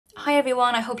Hi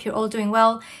everyone, I hope you're all doing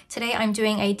well. Today I'm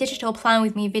doing a digital plan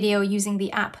with me video using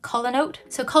the app CollaNote.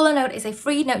 So CollaNote is a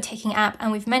free note-taking app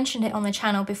and we've mentioned it on the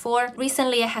channel before.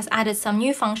 Recently it has added some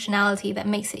new functionality that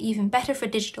makes it even better for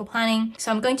digital planning.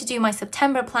 So I'm going to do my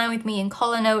September plan with me in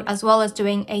CollaNote as well as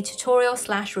doing a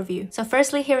tutorial/review. So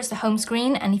firstly, here is the home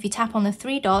screen, and if you tap on the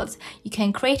three dots, you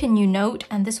can create a new note,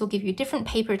 and this will give you different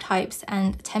paper types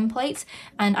and templates,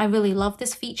 and I really love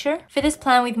this feature. For this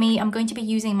plan with me, I'm going to be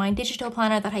using my digital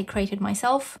planner that I created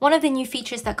myself. One of the new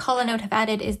features that CollaNote have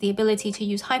added is the ability to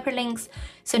use hyperlinks.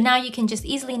 So now you can just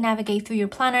easily navigate through your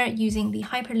planner using the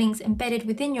hyperlinks embedded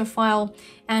within your file,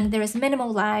 and there is minimal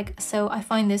lag. So I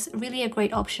find this really a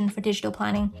great option for digital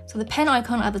planning. So the pen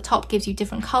icon at the top gives you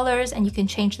different colors, and you can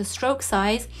change the stroke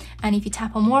size. And if you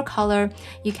tap on more color,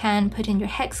 you can put in your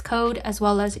hex code as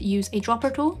well as use a dropper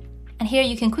tool. And here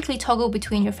you can quickly toggle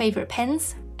between your favorite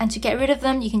pens. And to get rid of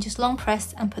them, you can just long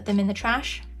press and put them in the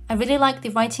trash. I really like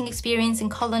the writing experience in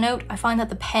CollaNote. I find that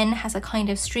the pen has a kind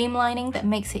of streamlining that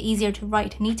makes it easier to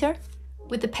write neater.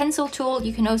 With the pencil tool,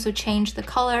 you can also change the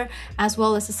color as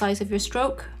well as the size of your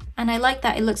stroke. And I like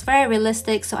that it looks very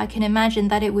realistic, so I can imagine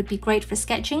that it would be great for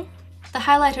sketching. The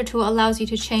highlighter tool allows you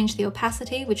to change the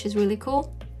opacity, which is really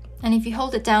cool. And if you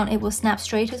hold it down, it will snap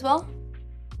straight as well.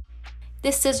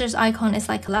 This scissors icon is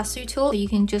like a lasso tool, so you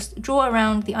can just draw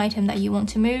around the item that you want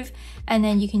to move, and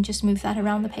then you can just move that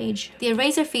around the page. The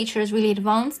eraser feature is really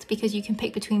advanced because you can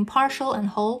pick between partial and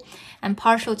whole, and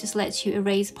partial just lets you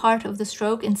erase part of the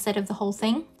stroke instead of the whole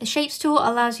thing. The shapes tool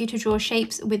allows you to draw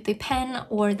shapes with the pen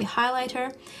or the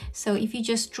highlighter. So if you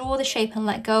just draw the shape and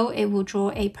let go, it will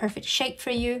draw a perfect shape for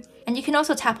you. And you can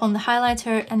also tap on the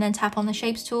highlighter and then tap on the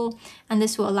shapes tool, and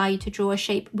this will allow you to draw a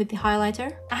shape with the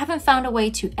highlighter. I haven't found a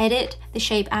way to edit the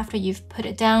shape after you've put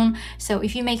it down, so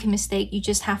if you make a mistake, you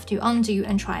just have to undo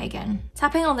and try again.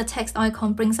 Tapping on the text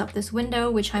icon brings up this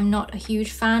window, which I'm not a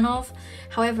huge fan of.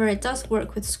 However, it does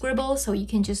work with Scribble, so you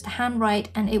can just handwrite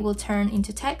and it will turn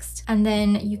into text, and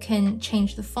then you can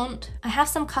change the font. I have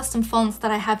some custom fonts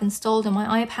that I have installed on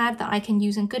my iPad that I can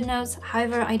use in Goodnotes.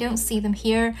 However, I don't see them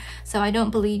here, so I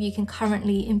don't believe you can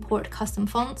currently import custom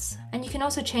fonts. And you can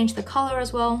also change the color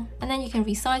as well, and then you can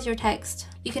resize your text.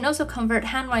 You can also convert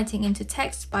handwriting into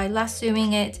text by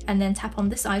lassoing it and then tap on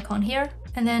this icon here,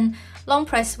 and then long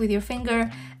press with your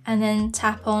finger and then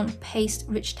tap on paste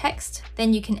rich text.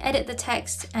 Then you can edit the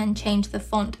text and change the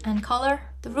font and color.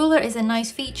 The ruler is a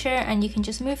nice feature, and you can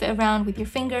just move it around with your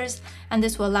fingers, and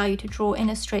this will allow you to draw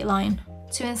in a straight line.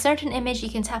 To insert an image, you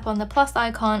can tap on the plus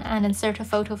icon and insert a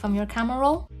photo from your camera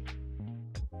roll.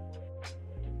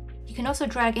 You can also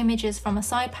drag images from a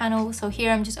side panel. So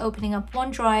here I'm just opening up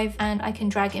OneDrive and I can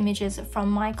drag images from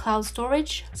my cloud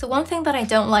storage. So one thing that I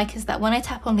don't like is that when I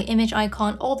tap on the image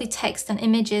icon, all the text and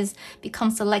images become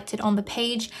selected on the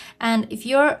page. And if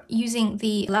you're using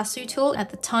the lasso tool at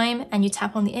the time and you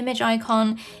tap on the image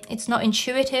icon, it's not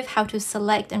intuitive how to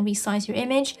select and resize your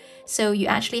image. So you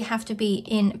actually have to be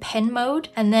in pen mode.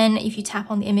 And then if you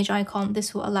tap on the image icon,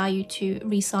 this will allow you to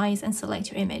resize and select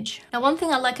your image. Now, one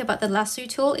thing I like about the lasso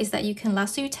tool is that you can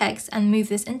lasso text and move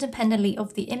this independently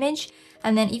of the image.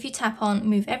 And then if you tap on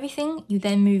move everything, you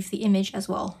then move the image as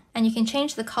well. And you can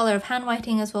change the color of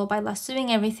handwriting as well by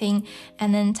lassoing everything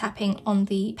and then tapping on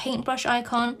the paintbrush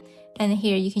icon. And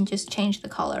here you can just change the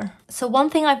color. So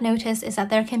one thing I've noticed is that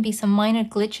there can be some minor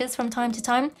glitches from time to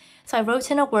time. So I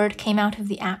wrote in a word, came out of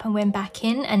the app and went back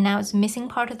in, and now it's missing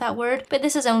part of that word. But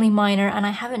this is only minor and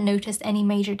I haven't noticed any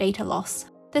major data loss.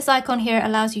 This icon here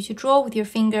allows you to draw with your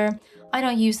finger. I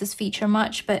don't use this feature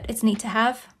much, but it's neat to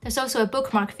have. There's also a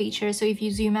bookmark feature, so if you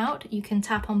zoom out, you can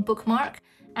tap on bookmark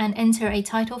and enter a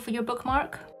title for your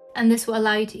bookmark. And this will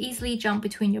allow you to easily jump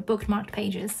between your bookmarked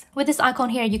pages. With this icon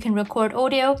here, you can record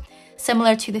audio,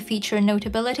 similar to the feature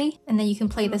Notability, and then you can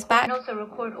play this back. You can also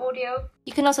record audio.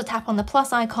 You can also tap on the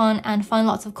plus icon and find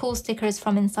lots of cool stickers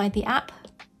from inside the app.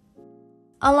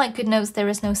 Unlike Goodnotes, there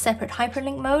is no separate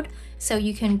hyperlink mode, so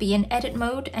you can be in edit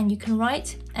mode and you can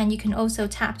write, and you can also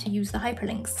tap to use the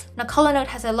hyperlinks. Now, CollaNote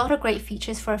has a lot of great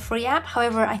features for a free app.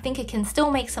 However, I think it can still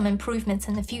make some improvements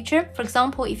in the future. For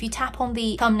example, if you tap on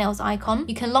the thumbnails icon,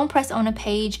 you can long press on a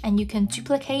page and you can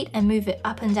duplicate and move it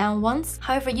up and down once.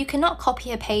 However, you cannot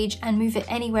copy a page and move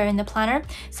it anywhere in the planner,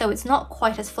 so it's not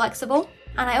quite as flexible.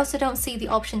 And I also don't see the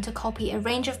option to copy a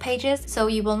range of pages, so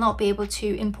you will not be able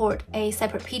to import a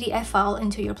separate PDF file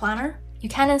into your planner. You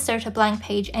can insert a blank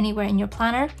page anywhere in your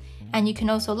planner, and you can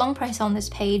also long press on this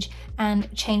page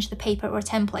and change the paper or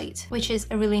template, which is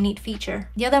a really neat feature.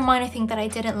 The other minor thing that I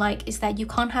didn't like is that you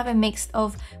can't have a mix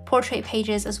of portrait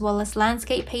pages as well as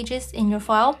landscape pages in your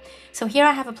file. So here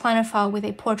I have a planner file with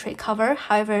a portrait cover,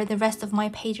 however the rest of my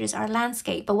pages are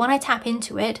landscape, but when I tap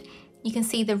into it, you can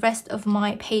see the rest of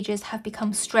my pages have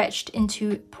become stretched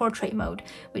into portrait mode,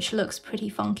 which looks pretty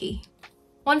funky.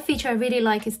 One feature I really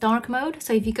like is dark mode.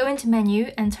 So if you go into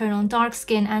menu and turn on dark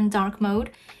skin and dark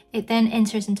mode, it then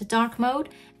enters into dark mode.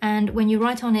 And when you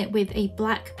write on it with a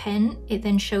black pen, it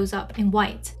then shows up in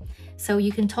white. So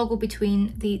you can toggle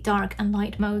between the dark and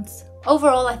light modes.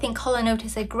 Overall, I think CollaNote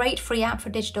is a great free app for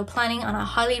digital planning, and I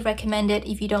highly recommend it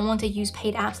if you don't want to use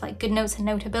paid apps like Goodnotes and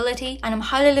Notability, and I'm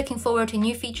highly looking forward to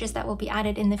new features that will be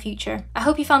added in the future. I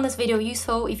hope you found this video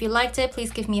useful. If you liked it,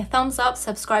 please give me a thumbs up,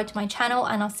 subscribe to my channel,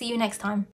 and I'll see you next time.